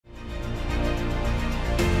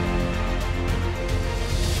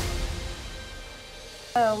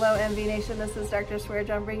Hello MV Nation, this is Dr.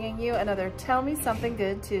 Schwierjohn bringing you another Tell Me Something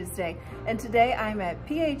Good Tuesday. And today I'm at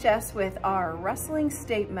PHS with our wrestling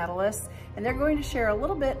state medalists, and they're going to share a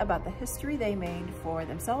little bit about the history they made for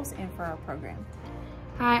themselves and for our program.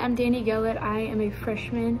 Hi, I'm Danny Gillett. I am a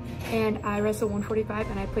freshman and I wrestle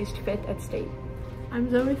 145 and I placed 5th at state.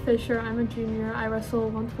 I'm Zoe Fisher. I'm a junior. I wrestle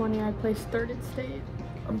 120. I placed 3rd at state.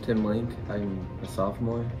 I'm Tim Link. I'm a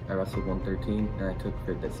sophomore. I wrestled 113 and I took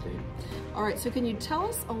 5th at state. All right, so can you tell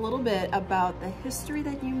us a little bit about the history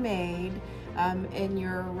that you made in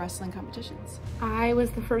your wrestling competitions? I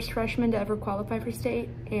was the first freshman to ever qualify for state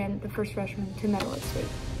and the first freshman to medal at state.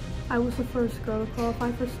 I was the first girl to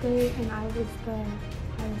qualify for state, and I was the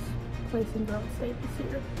highest placing girl at state this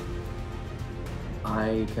year.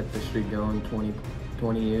 I kept the streak going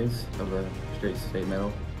 20 years of a straight state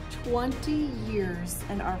medal. 20 years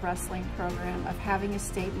in our wrestling program of having a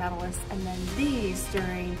state medalist, and then these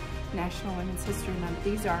during National Women's History Month.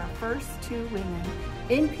 These are our first 2 women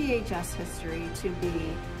in PHS history to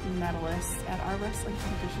be medalists at our wrestling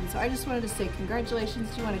competition. So I just wanted to say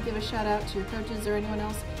congratulations. Do you want to give a shout out to your coaches or anyone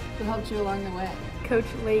else who helped you along the way? Coach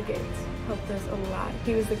Leggett helped us a lot.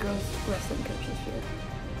 He was the girls wrestling coach this year.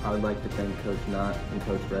 I would like to thank Coach Knott and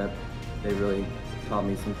Coach Rep. They really taught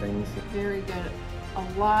me some things. Very good.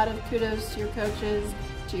 A lot of kudos to your coaches,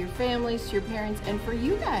 to your families, to your parents, and for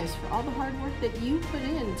you guys for all the hard work that you put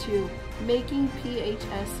into making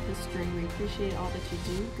PHS history. We appreciate all that you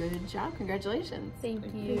do. Good job. Congratulations. Thank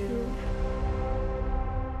you.